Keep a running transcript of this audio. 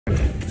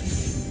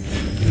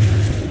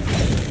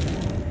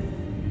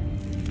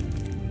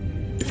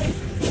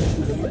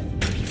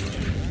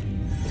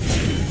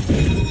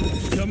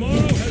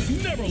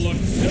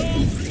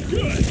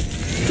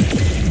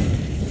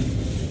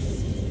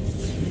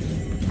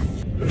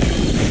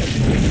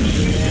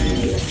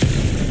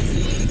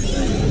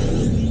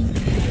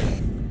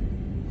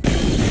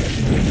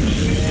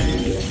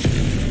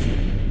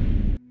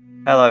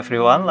Hello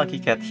everyone,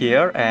 Luckycad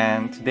here,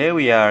 and today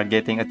we are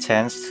getting a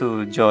chance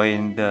to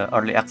join the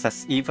early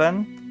access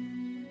event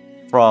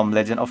from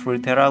Legend of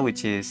Runeterra,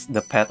 which is the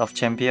Path of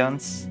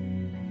Champions.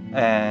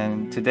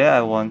 And today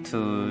I want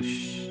to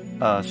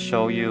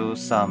show you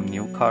some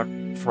new card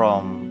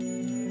from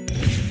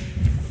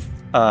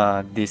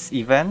this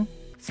event.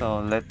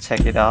 So let's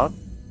check it out.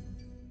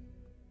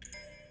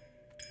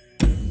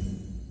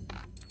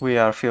 We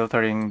are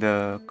filtering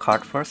the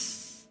card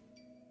first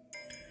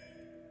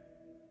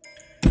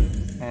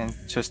and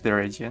choose the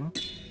region.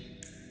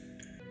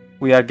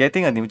 We are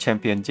getting a new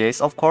champion,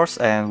 Jayce, of course,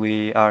 and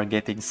we are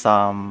getting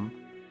some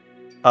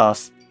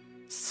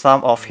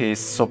of his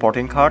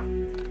supporting card,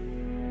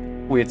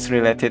 which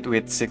related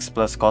with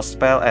 6+ cost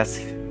spell as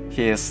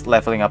his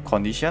leveling up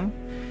condition.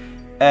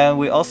 And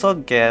we also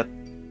get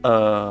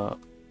a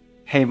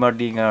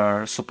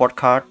Heimerdinger support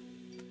card,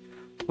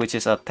 which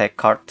is a tech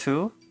card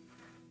too.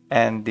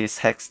 And this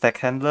Hextech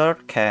Handler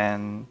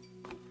can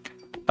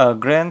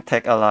grant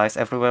tech allies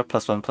everywhere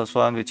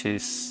 +1/+1, which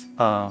is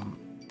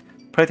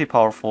pretty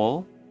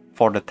powerful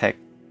for the tech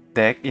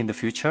deck in the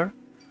future.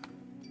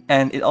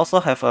 And it also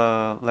have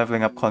a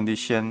leveling up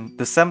condition,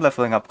 the same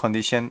leveling up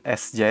condition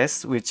as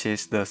Jayce, which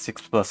is the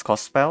 6+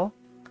 cost spell.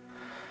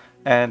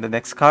 And the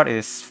next card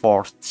is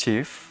Force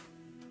Chief,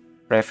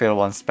 refill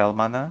 1 spell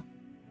mana.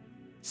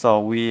 So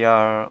we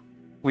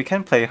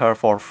can play her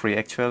for free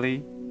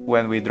actually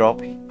when we drop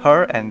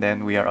her and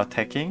then we are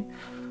attacking.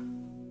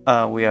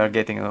 We are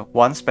getting a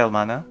 1 spell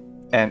mana,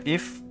 and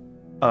if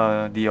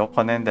the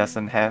opponent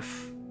doesn't have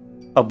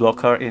a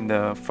blocker in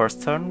the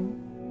first turn,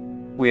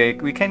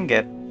 we can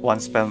get 1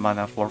 spell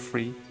mana for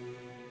free.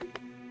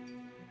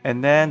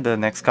 And then the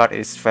next card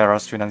is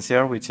Ferros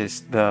Financier, which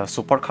is the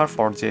support card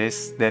for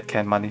Jayce that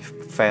can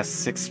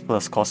manifest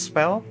 6+ cost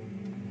spell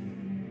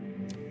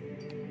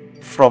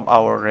from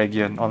our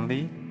region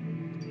only.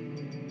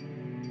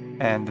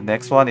 And the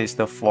next one is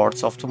the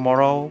Forge of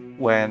Tomorrow.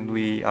 When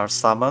we are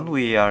summoned,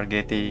 we are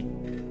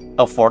getting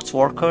a Forge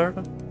Worker.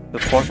 The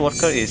Forge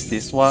Worker is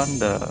this one,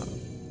 the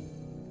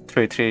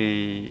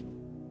 3/3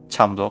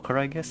 charm blocker,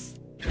 I guess.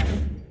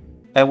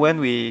 And when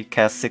we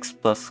cast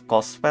 6+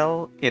 cost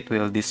spell, it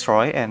will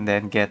destroy and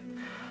then get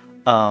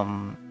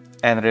and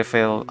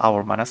refill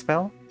our mana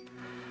spell.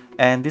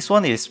 And this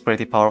one is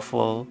pretty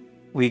powerful.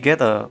 We get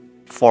a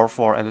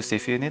 4/4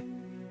 elusive unit.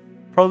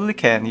 Probably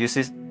can use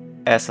it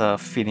as a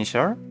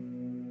finisher.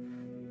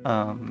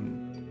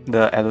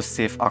 The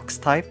elusive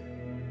archetype.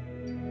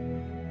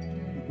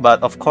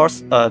 But of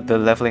course, the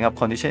leveling up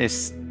condition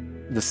is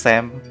the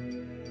same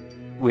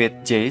with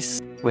Jayce.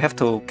 We have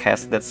to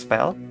cast that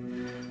spell.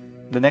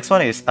 The next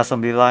one is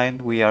Assembly Line.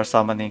 We are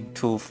summoning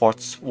 2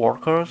 Forge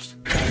Workers,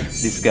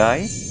 this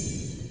guy.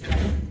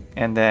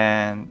 And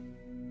then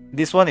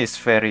this one is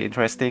very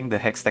interesting, the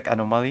Hextech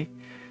Anomaly,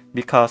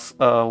 because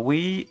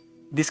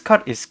this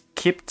card is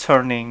keep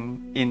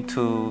turning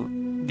into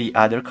the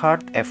other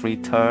card every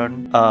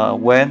turn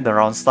when the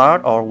round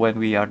start or when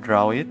we are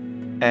draw it,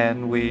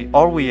 and we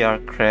are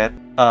create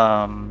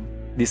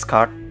this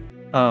card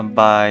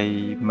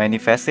by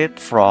manifest it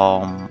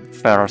from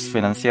Ferros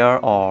Financier,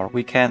 or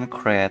we can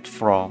create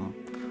from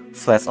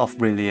Flash of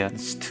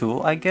Brilliance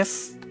too, I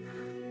guess.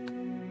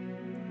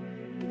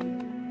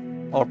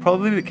 Or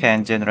probably we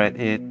can generate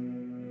it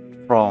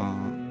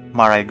from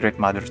Marai Great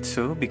Mother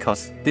too,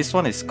 because this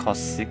one is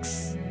cost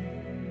 6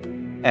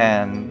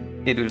 and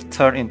it will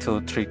turn into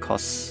 3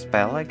 cost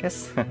spell, I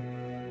guess.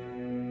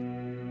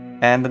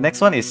 And the next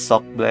one is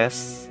Shock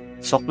Blast.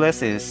 Shock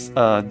Blast is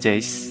a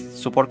Jayce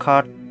support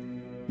card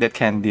that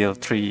can deal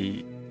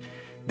 3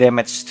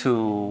 damage to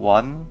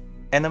one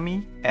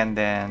enemy and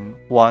then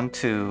 1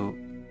 to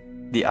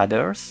the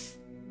others.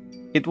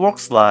 It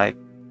works like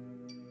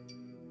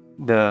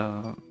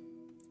the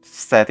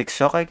static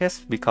shock, I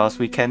guess, because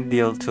we can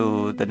deal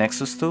to the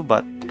Nexus too,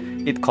 but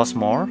it costs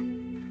more.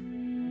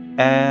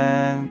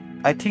 And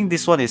I think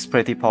this one is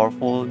pretty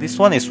powerful. This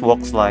one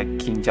works like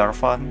King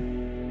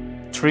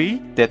Jarvan 3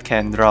 that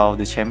can draw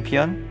the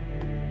champion.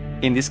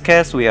 In this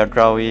case, we are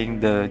drawing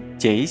the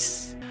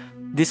Jayce.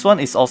 This one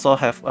is also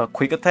have a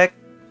quick attack,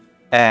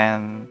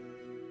 and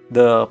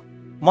the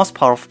most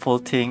powerful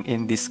thing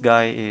in this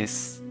guy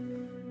is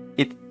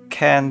it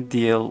can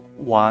deal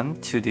 1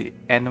 to the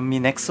enemy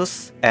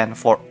Nexus, and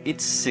for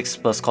each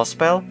 6+ cost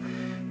spell,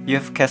 you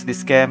have cast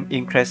this game,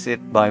 increase it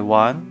by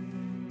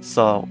 1.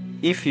 So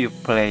if you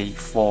play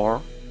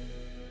 4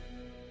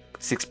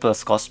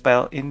 6+ cost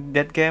spell in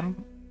that game,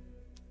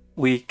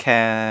 we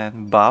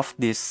can buff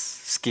this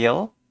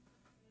skill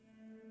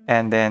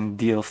and then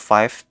deal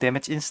 5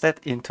 damage instead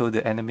into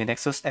the enemy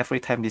Nexus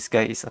every time this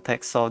guy is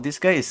attacked. So this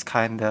guy is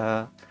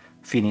kinda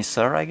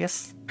finisher, I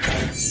guess.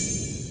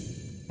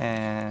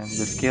 And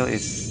the skill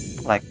is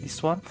like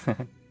this one.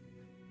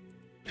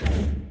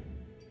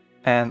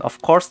 And of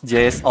course,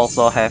 Jayce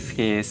also have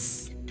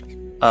his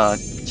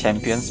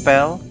champion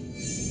spell,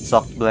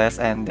 Shock Blast,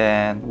 and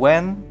then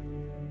when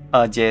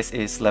Jayce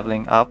is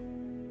leveling up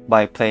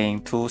by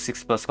playing 2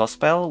 6+ cost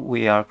spell,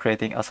 we are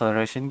creating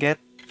Acceleration Gate.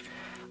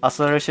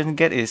 Acceleration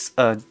Gate is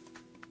a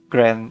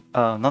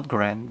not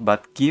grant,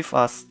 but give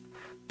us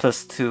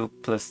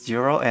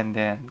 +2/+0 and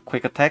then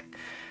quick attack.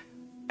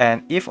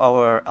 And if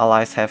our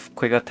allies have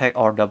quick attack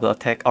or double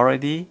attack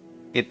already,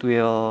 it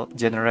will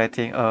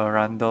generating a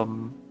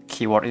random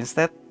keyword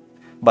instead,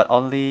 but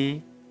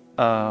only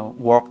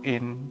work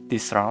in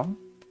this round.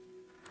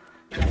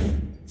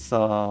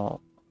 So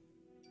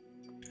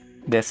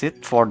that's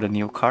it for the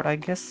new card, I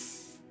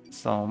guess.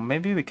 So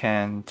maybe we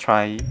can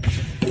try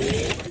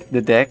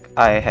the deck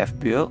I have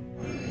built.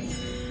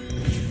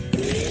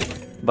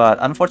 But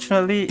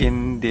unfortunately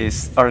in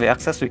this early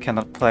access we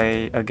cannot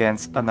play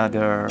against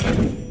another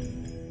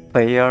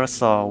player,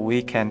 so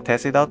we can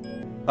test it out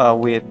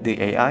with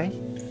the AI.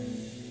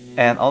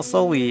 And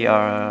also we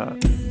will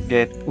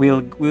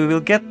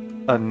get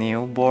a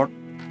new board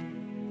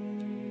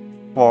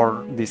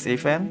for this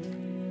event,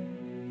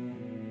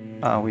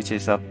 which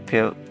is a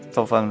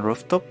Piltovan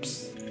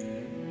Rooftops.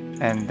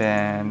 And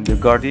then the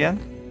Guardian,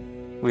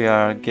 we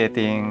are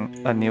getting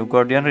a new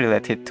Guardian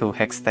related to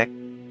Hextech.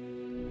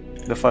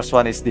 The first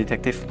one is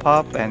Detective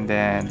Pup, and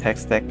then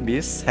Hextech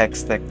Beast,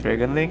 Hextech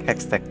Dragonlink,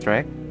 Hextech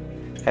Drag,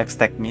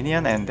 Hextech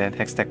Minion, and then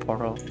Hextech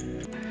Portal.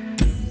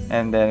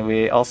 And then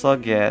we also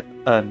get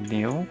a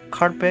new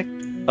card back,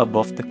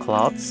 Above the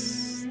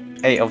Clouds,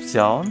 A of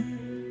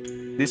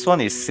Zaun. This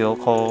one is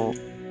Silco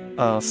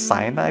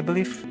Sign, I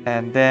believe.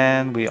 And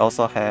then we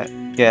also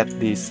get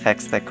this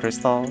Hextech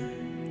Crystal.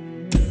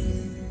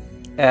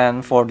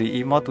 And for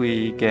the emote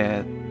we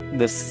get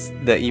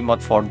the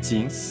emote for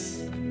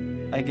Jinx,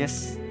 I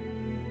guess.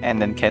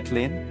 And then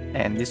Caitlyn,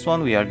 and this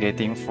one we are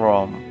getting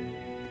from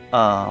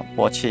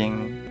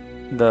watching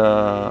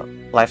the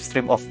live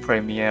stream of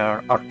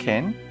Premier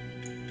Arcane.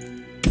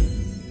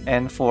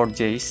 And for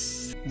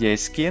Jayce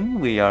skin,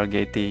 we are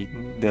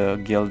getting the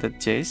Gilded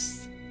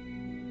Jayce,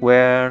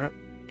 where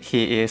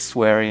he is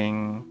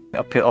wearing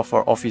a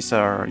Piltover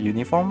officer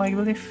uniform, I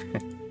believe.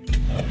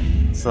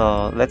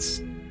 So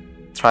let's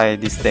try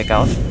this deck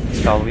out,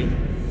 shall we?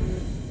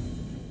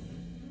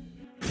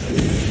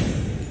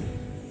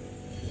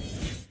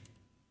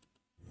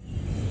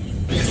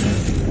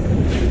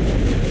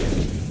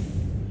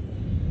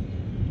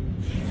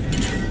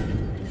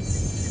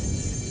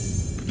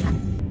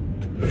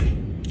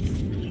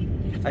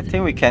 I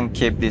think we can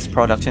keep this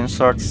production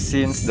search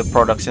since the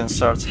production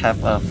search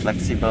have a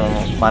flexible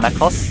mana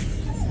cost.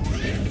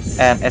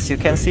 And as you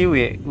can see,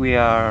 we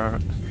are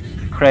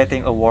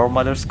creating a War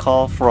Mother's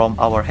Call from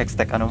our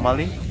Hextech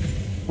Anomaly,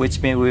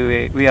 which means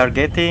we are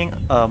getting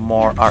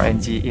more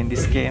RNG in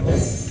this game.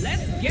 Let's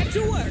get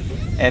to work.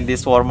 And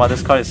this War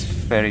Mother's Call is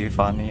very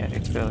funny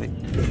actually.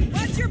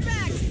 Watch your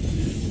backs.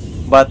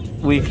 But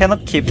we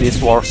cannot keep this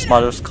War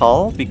Mother's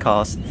Call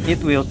because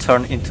it will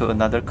turn into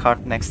another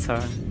card next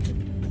turn.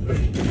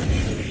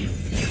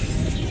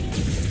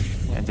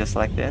 Yeah, just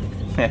like that.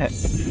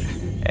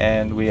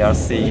 And we are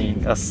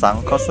seeing a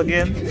sunk cost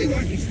again,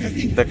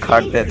 the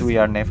card that we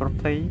are never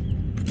playing.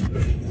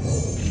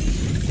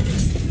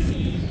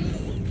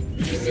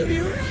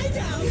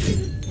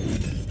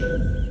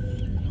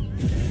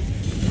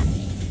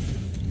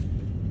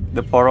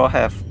 The Poro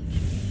have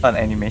an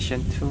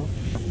animation too.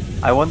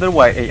 I wonder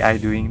why AI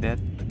doing that.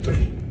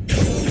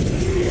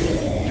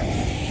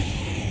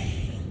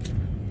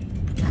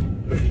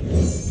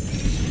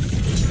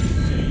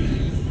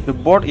 The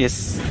board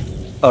is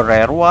a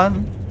rare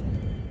one,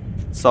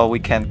 so we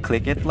can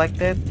click it like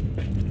that.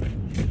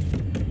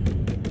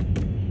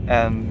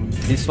 And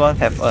this one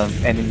have an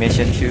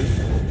animation too.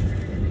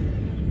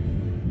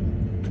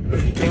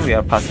 I think we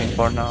are passing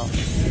for now.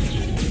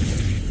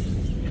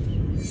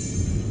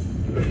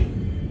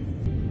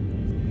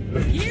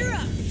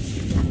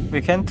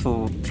 We can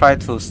try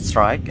to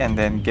strike and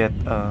then get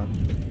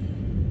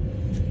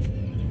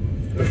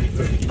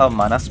a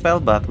mana spell,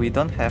 but we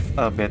don't have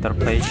a better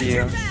play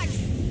here.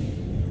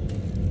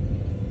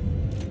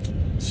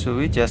 Should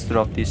we just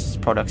drop this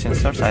production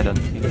search? I don't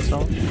think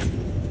so,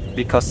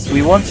 because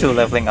we want to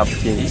leveling up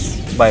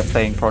Jayce by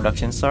playing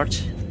production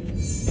search.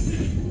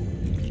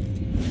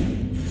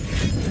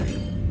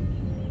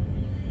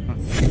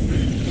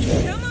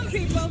 Come on,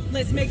 people,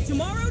 let's make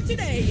tomorrow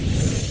today.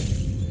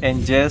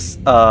 And just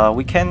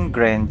we can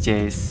grant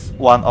Jayce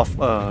one of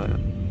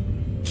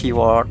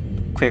keyword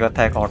quick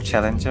attack or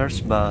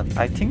challengers, but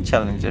I think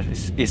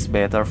challengers is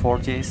better for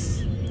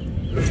Jayce.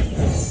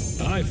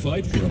 I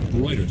fight for a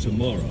brighter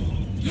tomorrow.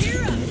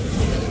 Gear up!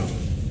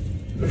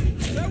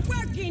 We're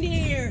working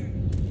here!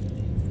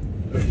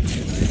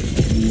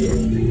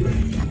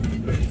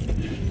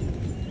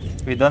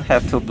 We don't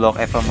have to block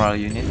ephemeral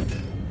unit.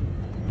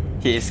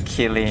 He is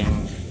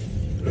killing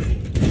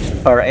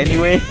her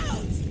anyway.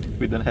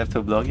 We don't have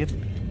to block it.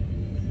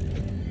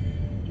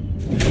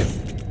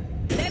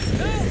 Let's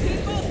go,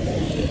 people!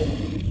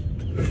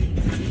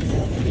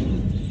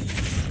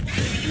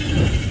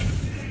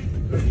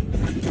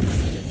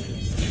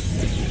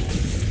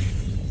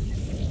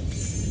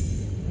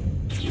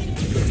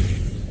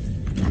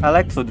 I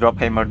like to drop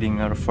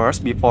Heimerdinger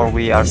first before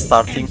we are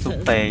starting to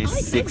play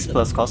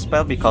 6+ cost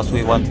spell, because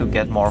we want to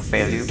get more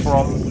value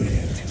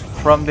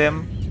from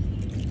them.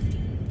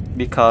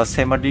 Because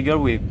Heimerdinger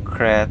will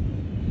create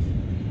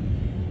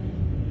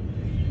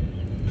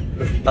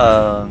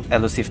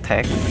elusive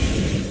tag.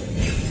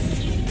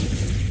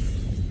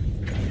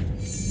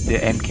 The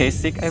MK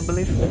stick, I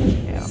believe.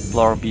 Yeah,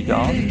 floor be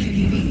gone.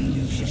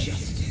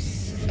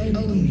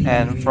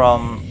 And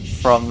from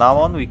now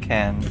on, we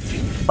can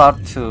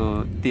start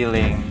to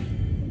dealing,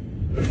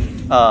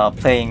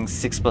 playing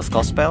 6+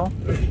 cost spell.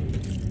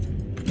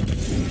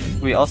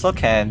 We also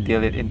can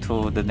deal it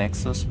into the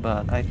Nexus,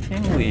 but I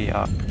think we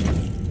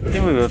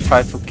will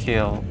try to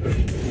kill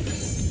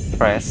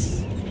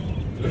Press.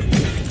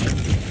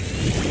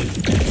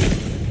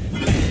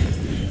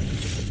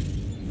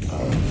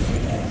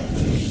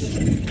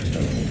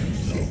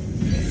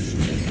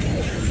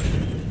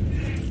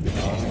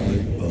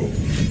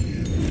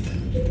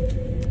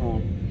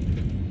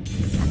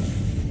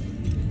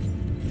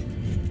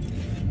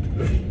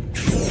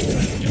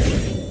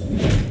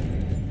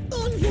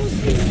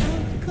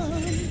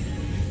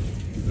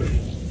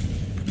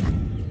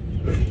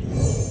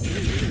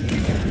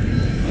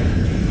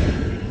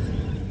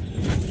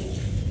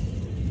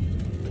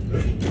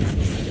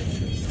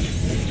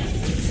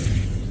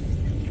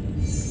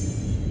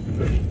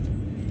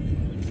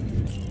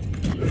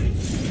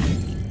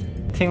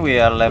 I think we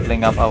are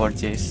leveling up our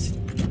Jayce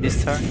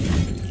this turn.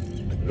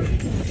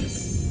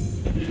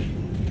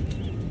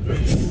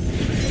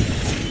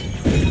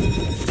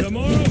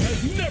 Tomorrow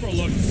has never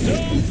looked so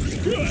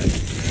good.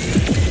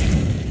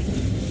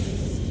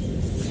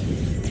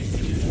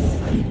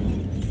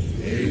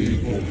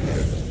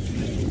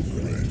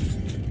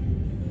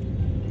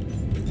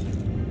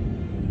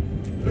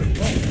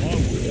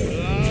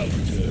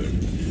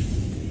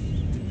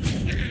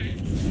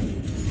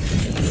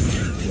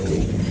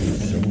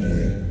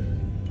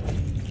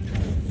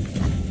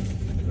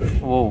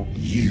 Whoa.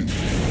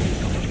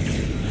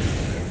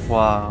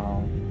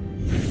 Wow.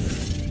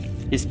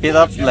 He speed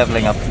up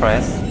leveling up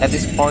Press at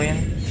this point.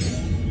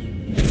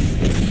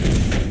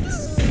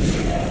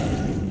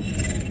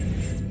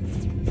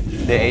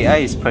 The AI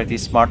is pretty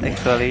smart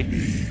actually,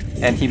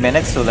 and he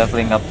managed to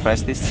leveling up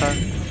Press this turn.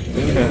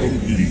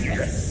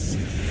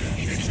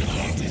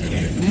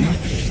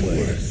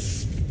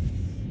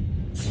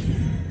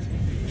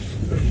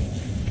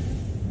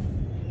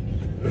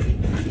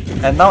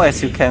 And now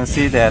as you can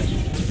see that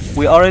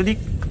we already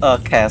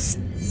cast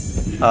 2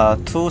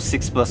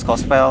 6+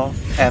 cost spell,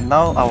 and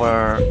now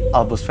our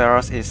Albus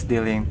Ferros is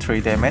dealing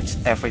 3 damage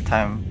every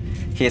time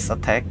he's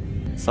attacked.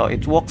 So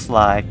it works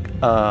like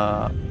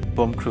a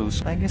bomb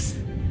cruise, I guess.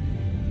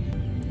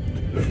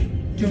 I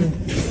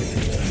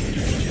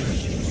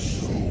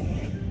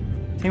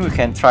think we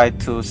can try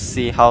to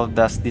see how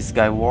does this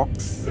guy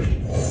works.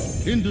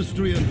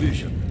 Industry and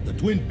vision, the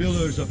twin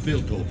pillars of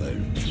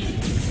Piltover.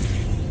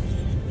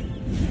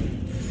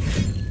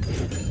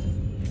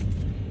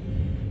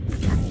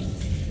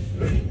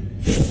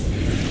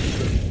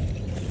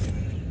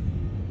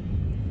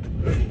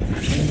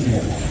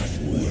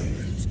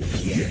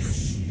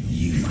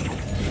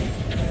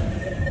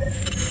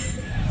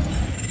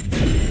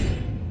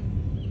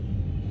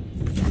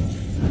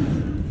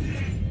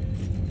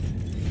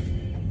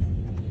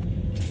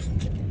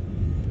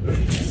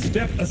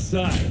 Step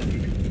aside.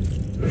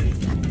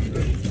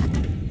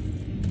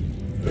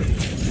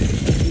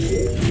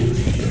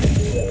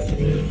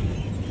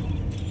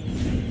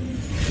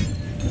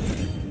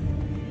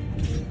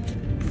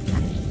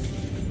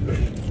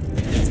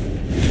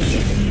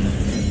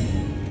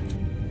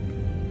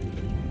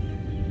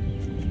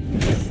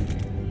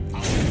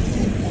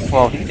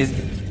 Wow,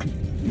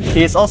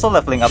 he is also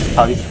leveling up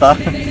Kalista.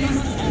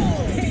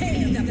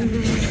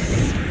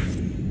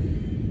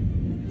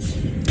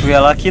 We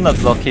are lucky not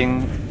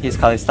blocking his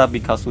Kalista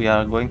because we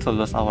are going to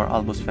lose our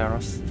Albus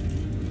Ferros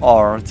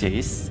or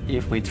Jayce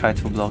if we try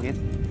to block it.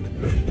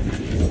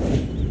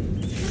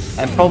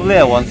 And probably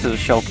I want to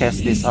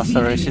showcase this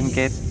acceleration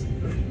gate.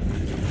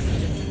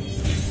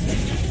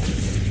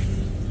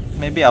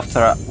 Maybe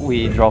after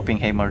we dropping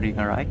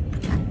Heimerdinger, right?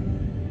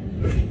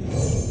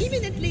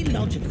 Eminently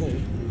logical.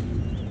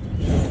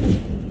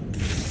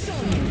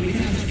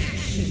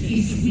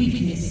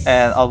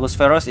 And Albus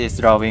Ferros is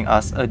drawing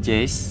us a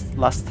Jayce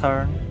last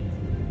turn.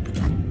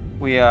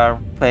 We are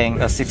playing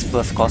a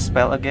 6+ cost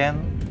spell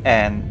again,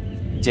 and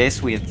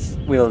Jayce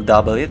will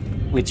double it,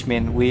 which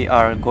means we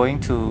are going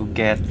to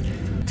get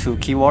 2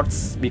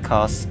 keywords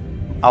because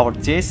our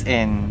Jayce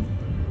and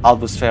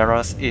Albus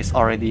Ferros is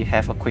already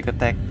have a quick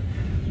attack.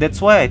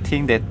 That's why I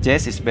think that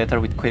Jayce is better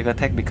with quick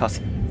attack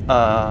because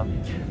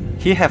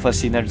he have a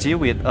synergy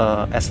with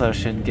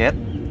acceleration gate.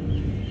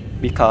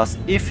 Because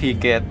if he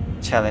get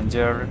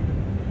challenger,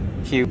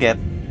 he get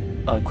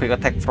a quick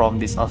attack from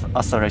this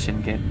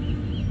acceleration gate.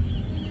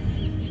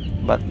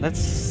 But let's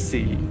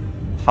see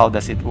how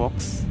does it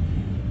works.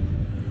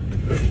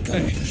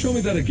 Hey, show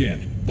me that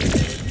again.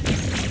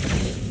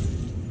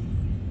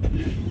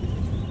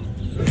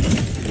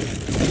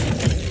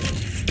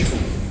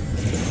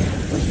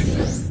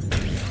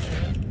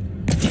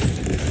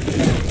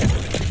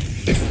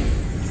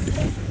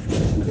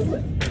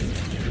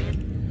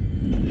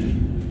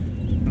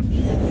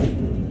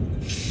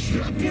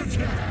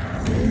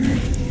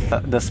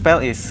 The spell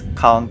is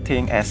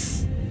counting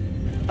as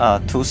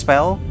 2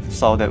 spell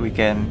so that we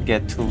can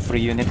get 2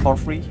 free unit for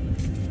free.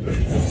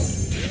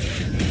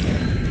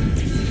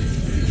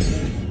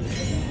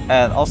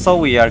 And also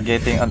we are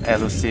getting an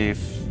elusive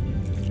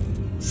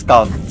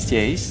scout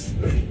Jayce.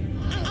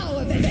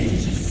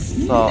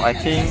 So I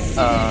think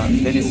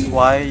that is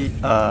why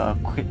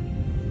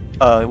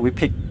we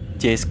picked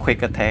Jayce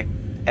quick attack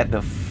at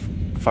the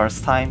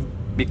first time,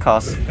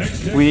 because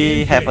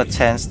we have a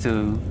chance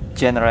to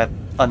generate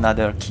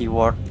another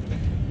keyword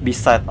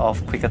beside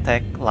of quick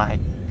attack, like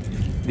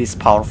this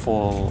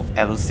powerful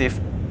elusive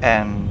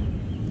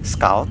and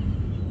scout.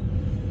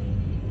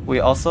 We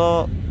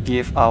also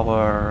give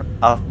our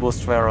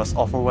Albus Ferros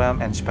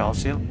overwhelm and spell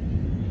shield.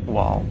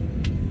 Wow.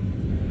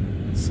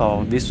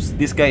 So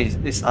this guy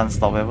is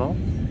unstoppable.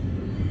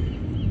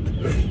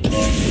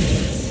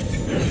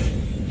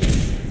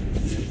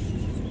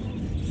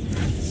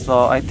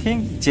 So I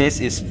think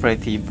Jayce is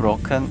pretty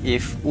broken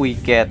if we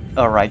get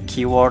a right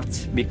keyword,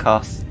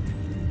 because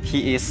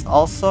he is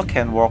also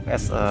can work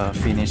as a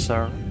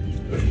finisher.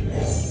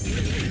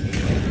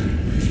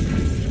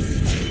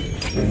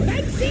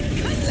 Advancing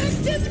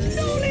collective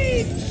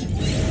knowledge!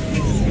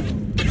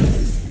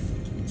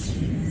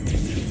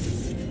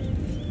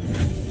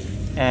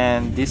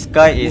 And this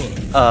guy is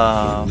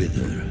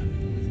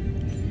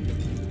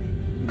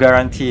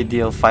guaranteed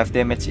deal 5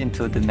 damage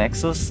into the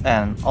Nexus,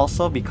 and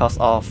also because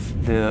of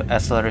the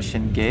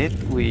acceleration gate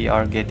we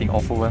are getting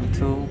overwhelmed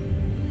too,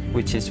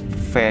 which is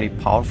very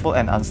powerful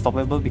and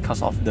unstoppable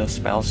because of the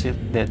spell shield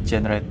that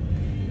generate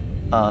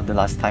the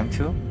last time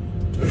too.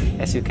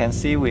 As you can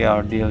see, we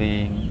are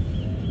dealing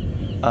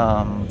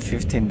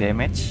 15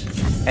 damage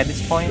at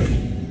this point,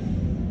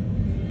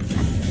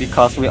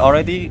 because we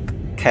already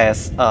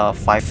cast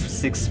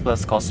 5-6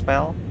 plus cost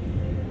spell.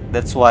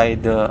 That's why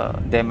the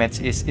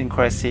damage is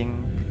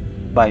increasing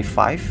by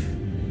 5,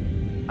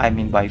 I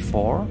mean by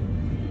 4.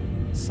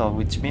 So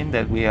which means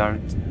that we are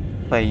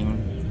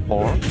playing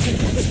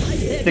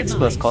 6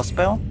 plus cost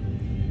spell.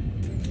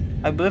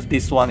 I believe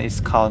this one is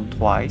count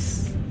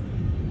twice.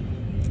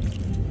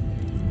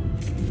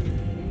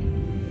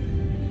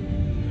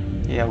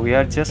 Yeah, we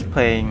are just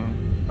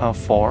playing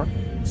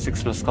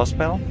 6 plus cost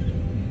spell.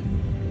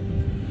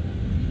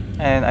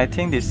 And I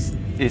think this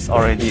is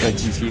already a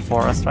GG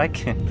for us, right?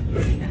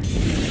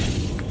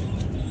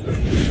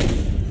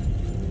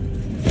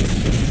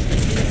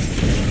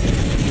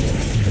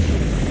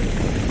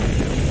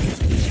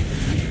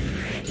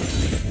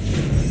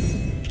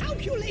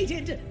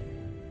 Calculated!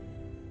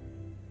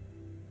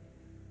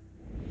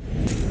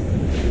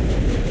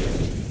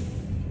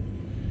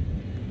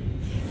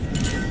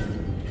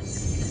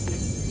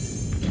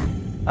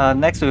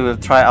 Next we will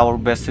try our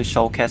best to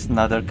showcase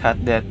another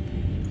card that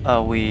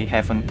we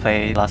haven't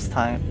played last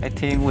time. I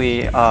think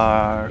we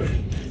are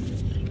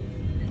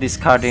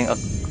discarding a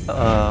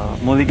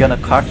mulligan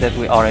card that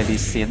we already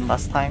seen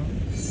last time.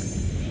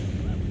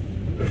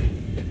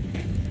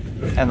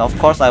 And of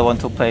course I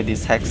want to play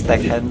this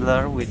Hextech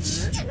Handler,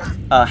 which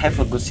have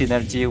a good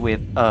synergy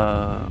with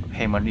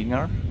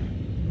Heimerdinger,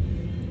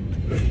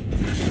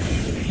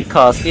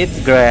 because it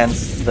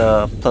grants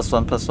the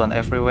 +1/+1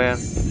 everywhere,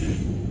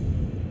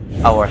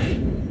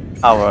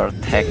 our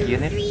tech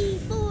unit.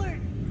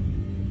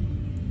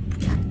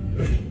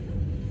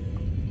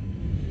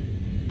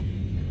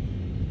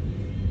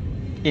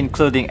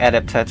 Including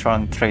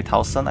Adaptron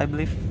 3000, I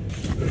believe.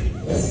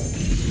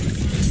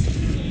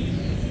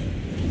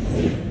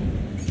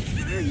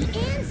 Hurry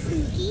and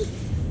sneaky.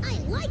 I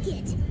like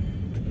it.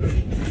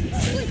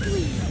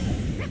 Slickly.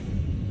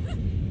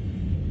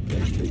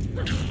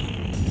 Adventure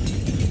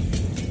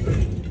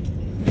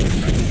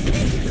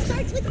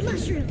starts with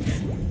mushrooms.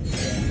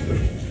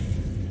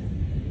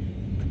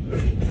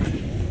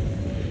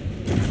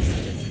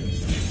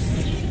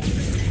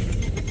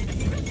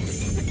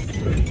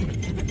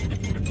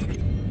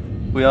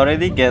 We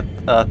already get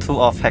 2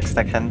 of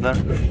Hextech Handler.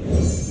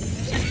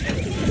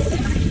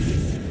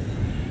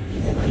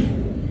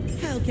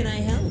 How can I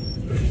help?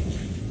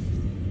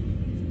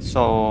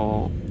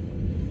 So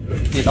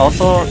it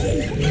also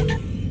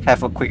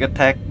have a quick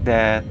attack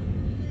that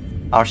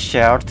are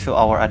shared to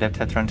our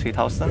Adaptron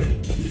 3000.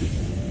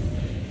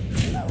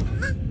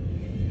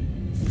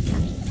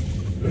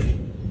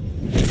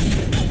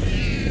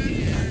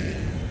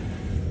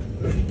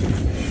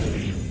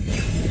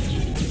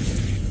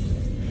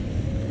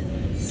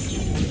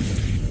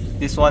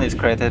 This one is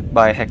created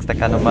by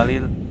Hextech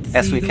Anomaly,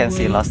 as we can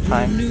see last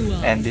time,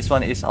 and this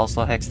one is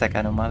also Hextech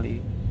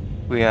Anomaly.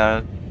 We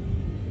are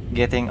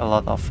getting a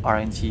lot of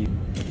RNG.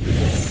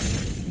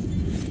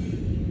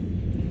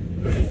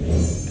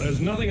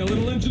 There's nothing a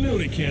little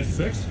ingenuity can't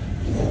fix.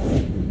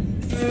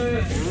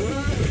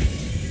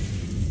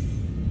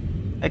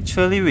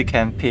 Actually, we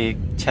can pick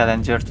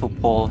Challenger to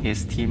pull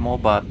his Teemo,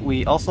 but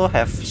we also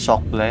have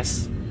Shock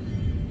Blast,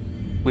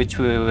 which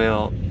we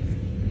will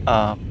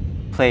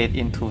play it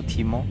into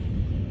Teemo.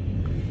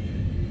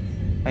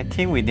 I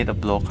think we need a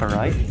blocker,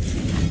 right?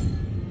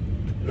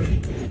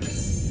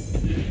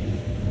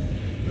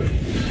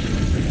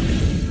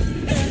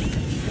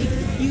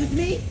 Excuse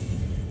me?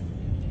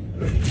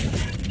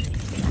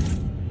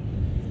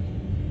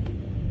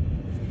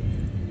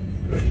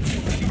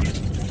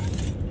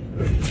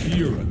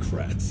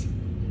 bureaucrats.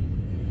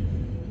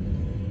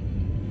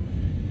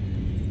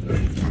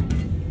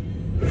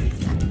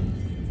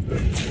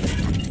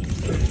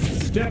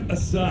 Step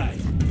aside.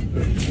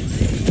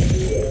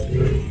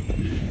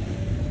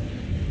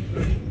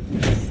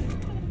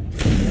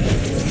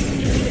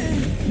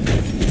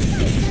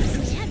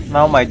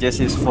 Now my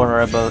Jayce is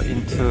vulnerable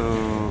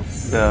into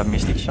the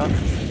Mystic Shot.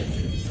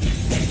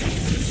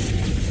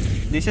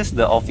 This is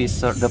the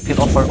officer, the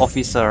Piltover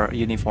officer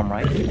uniform,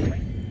 right?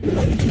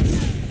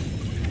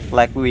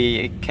 Like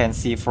we can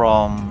see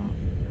from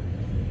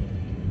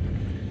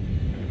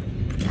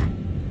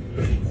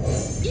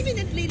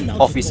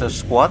officer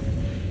squad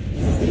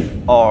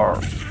or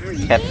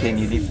captain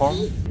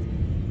uniform.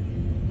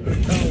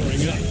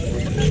 Powering up.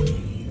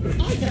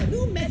 I have a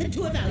new method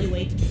to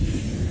evaluate.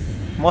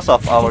 Most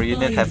of our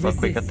unit have a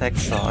quick attack,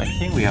 so I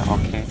think we are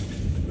okay.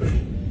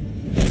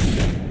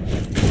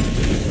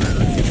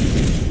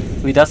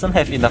 We doesn't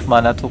have enough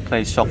mana to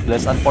play Shock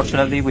Blast,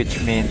 unfortunately,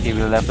 which means he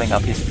will leveling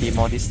up his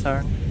Teemo this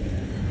turn.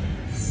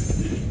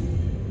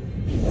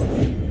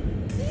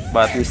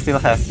 But we still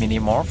have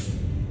Minimorph.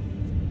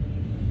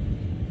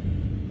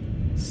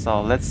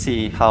 So let's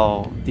see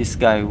how this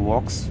guy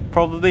works.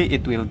 Probably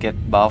it will get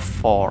buff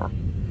for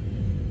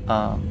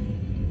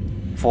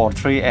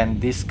 3, and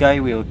this guy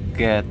will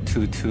get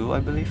 2/2, I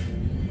believe.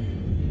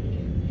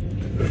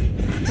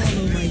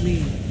 Follow my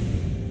lead.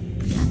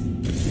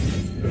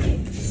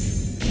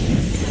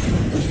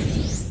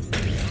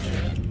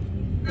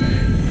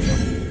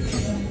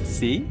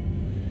 See?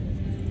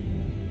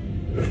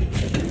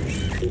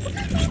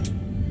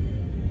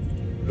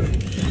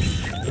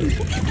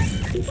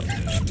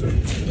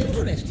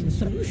 Interesting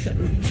solution.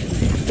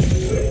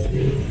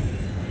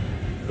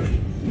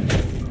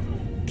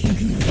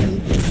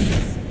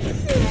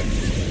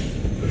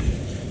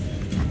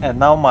 And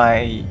now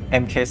my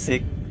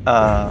MK6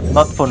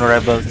 not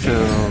vulnerable to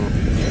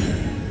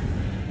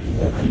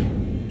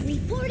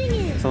Reporting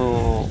in.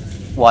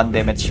 1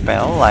 damage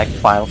spell like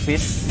File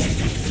Fist.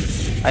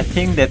 I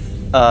think that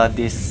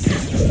this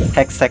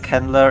Hextech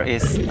Handler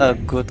is a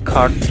good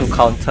card to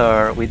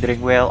counter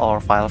Withering Wail or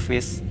File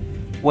Fist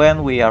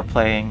when we are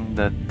playing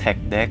the tech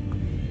deck.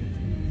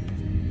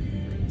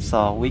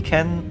 So we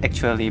can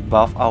actually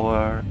buff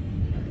our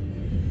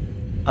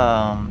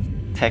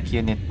tech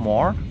unit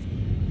more.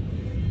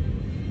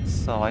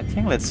 So I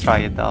think let's try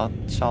it out,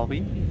 shall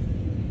we?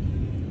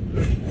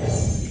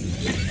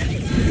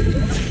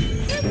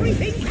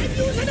 Everything can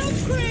use an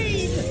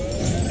upgrade.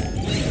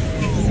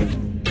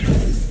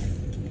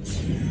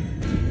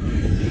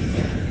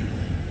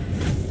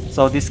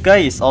 So this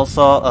guy is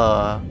also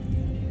a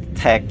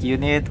tech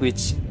unit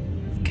which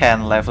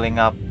can leveling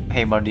up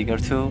Heimerdinger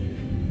too,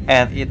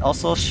 and it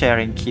also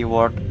sharing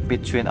keyword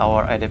between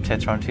our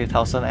Adaptron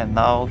 3000, and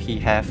now he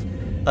have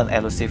an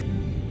elusive.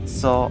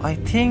 So I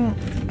think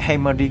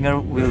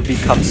Heimerdinger will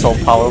become so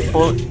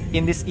powerful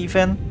in this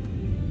event,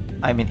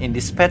 I mean in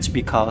this patch,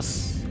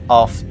 because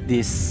of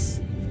this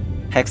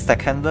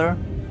Hextech Handler.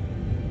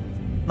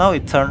 Now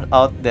it turned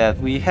out that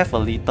we have a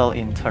lethal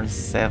in turn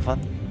 7.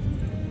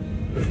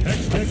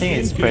 I think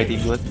it's pretty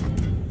good.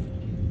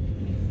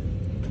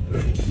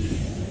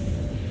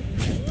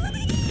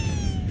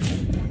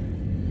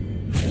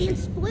 Can't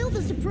spoil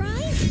the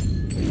surprise.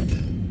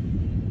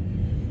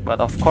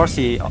 But of course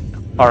he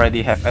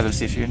already have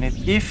elusive unit.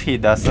 If he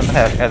doesn't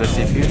have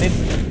elusive unit,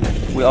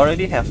 we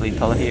already have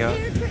lethal here.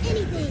 Prepared for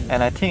anything.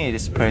 And I think it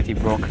is pretty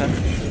broken.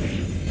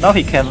 Now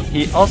he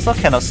also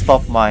cannot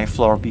stop my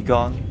Floor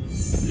Begone.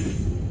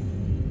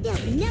 They'll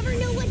never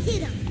know what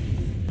hit him.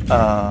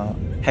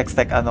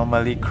 Hextech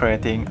Anomaly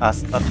creating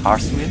us a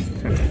harsh win.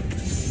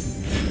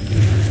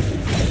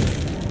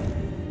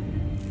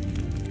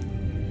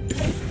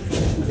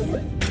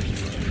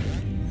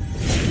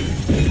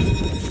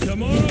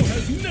 Tomorrow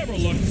has never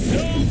looked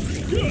so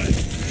good.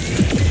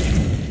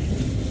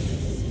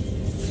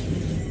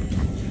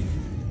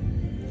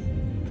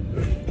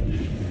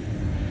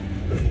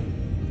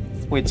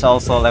 Which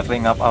also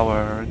leveling up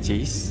our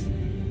Jayce.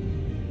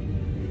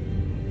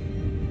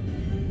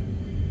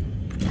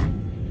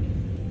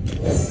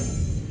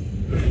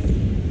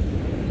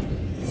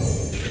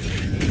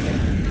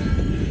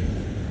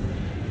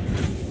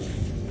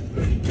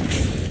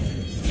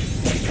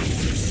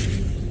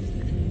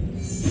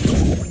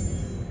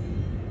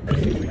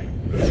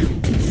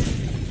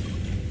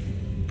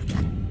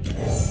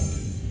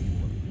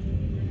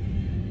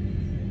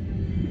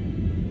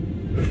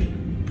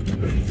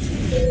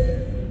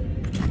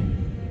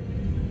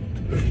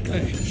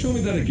 Hey, show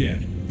me that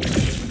again.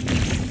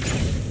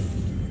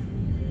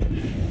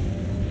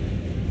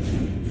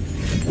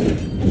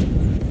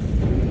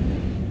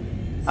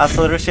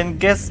 Acceleration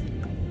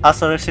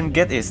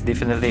Gate is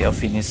definitely a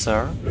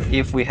finisher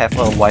if we have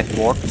a white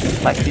ward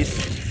like this.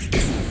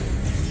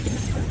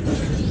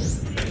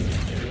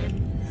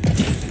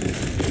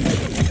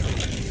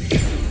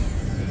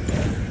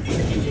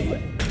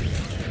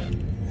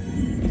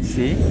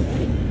 See?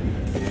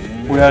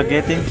 We are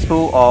getting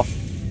 2 of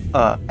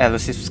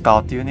elusive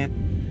scout unit.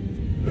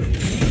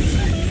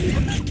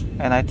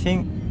 And I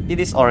think it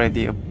is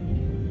already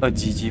a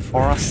GG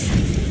for us.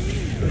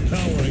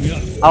 Powering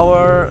up.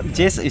 Our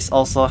Jayce is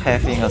also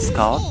having a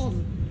scout.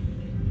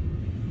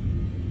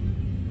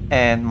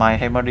 And my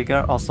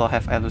Heimerdinger also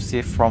have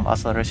Elusive from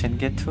Acceleration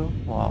Gate too.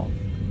 Wow.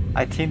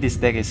 I think this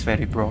deck is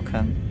very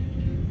broken.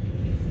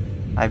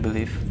 I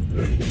believe.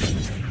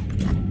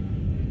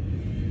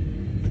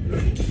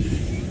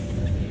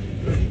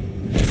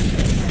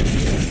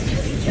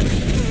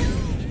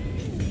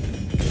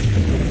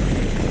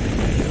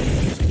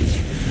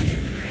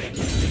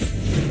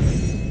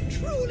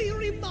 Truly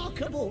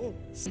remarkable.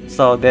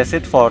 So that's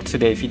it for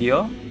today's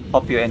video.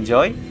 Hope you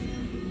enjoy.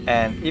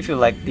 And if you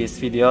like this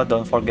video,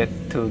 don't forget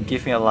to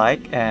give me a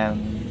like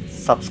and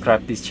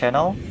subscribe this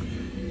channel.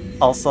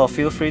 Also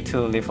feel free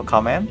to leave a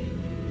comment.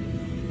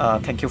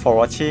 Thank you for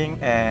watching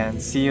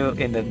and see you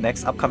in the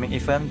next upcoming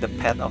event, the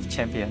Path of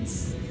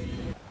Champions.